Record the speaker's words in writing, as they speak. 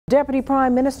Deputy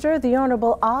Prime Minister, the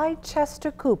Honorable I.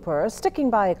 Chester Cooper, sticking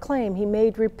by a claim he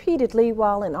made repeatedly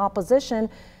while in opposition,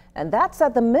 and that's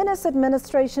that the Minnis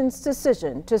administration's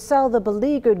decision to sell the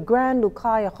beleaguered Grand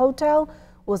Lucayan Hotel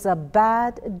was a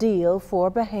bad deal for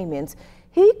Bahamians.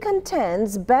 He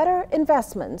contends better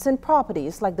investments in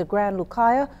properties like the Grand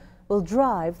Lucayan will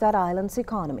drive that island's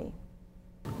economy.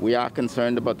 We are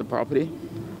concerned about the property.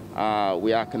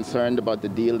 We are concerned about the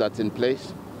deal that's in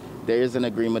place. There is an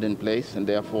agreement in place, and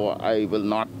therefore I will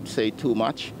not say too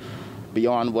much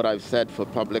beyond what I've said for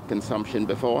public consumption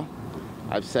before.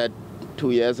 I've said 2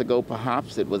 years ago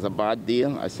perhaps it was a bad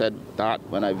deal. I said that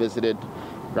when I visited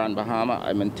Grand Bahama.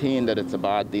 I maintain that it's a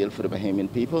bad deal for the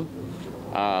Bahamian people.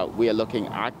 We are looking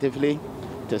actively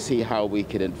to see how we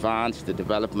can advance the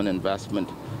development investment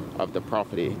of the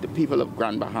property. The people of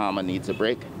Grand Bahama needs a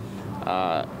break.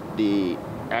 The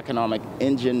economic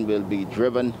engine will be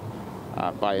driven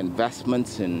by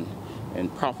investments in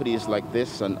properties like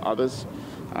this and others.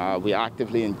 We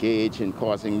actively engage in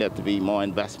causing there to be more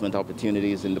investment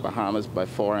opportunities in the Bahamas by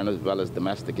foreign as well as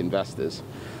domestic investors.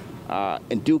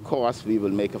 In due course, we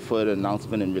will make a further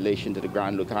announcement in relation to the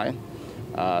Grand Lucayan.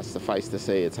 Suffice to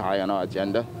say, it's high on our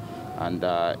agenda, and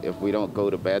if we don't go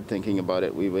to bed thinking about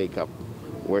it, we wake up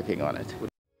working on it.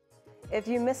 If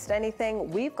you missed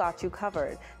anything, we've got you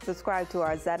covered. Subscribe to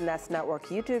our ZNS Network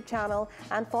YouTube channel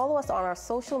and follow us on our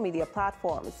social media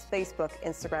platforms, Facebook,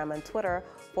 Instagram, and Twitter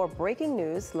for breaking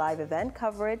news, live event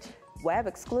coverage, web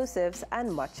exclusives,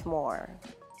 and much more.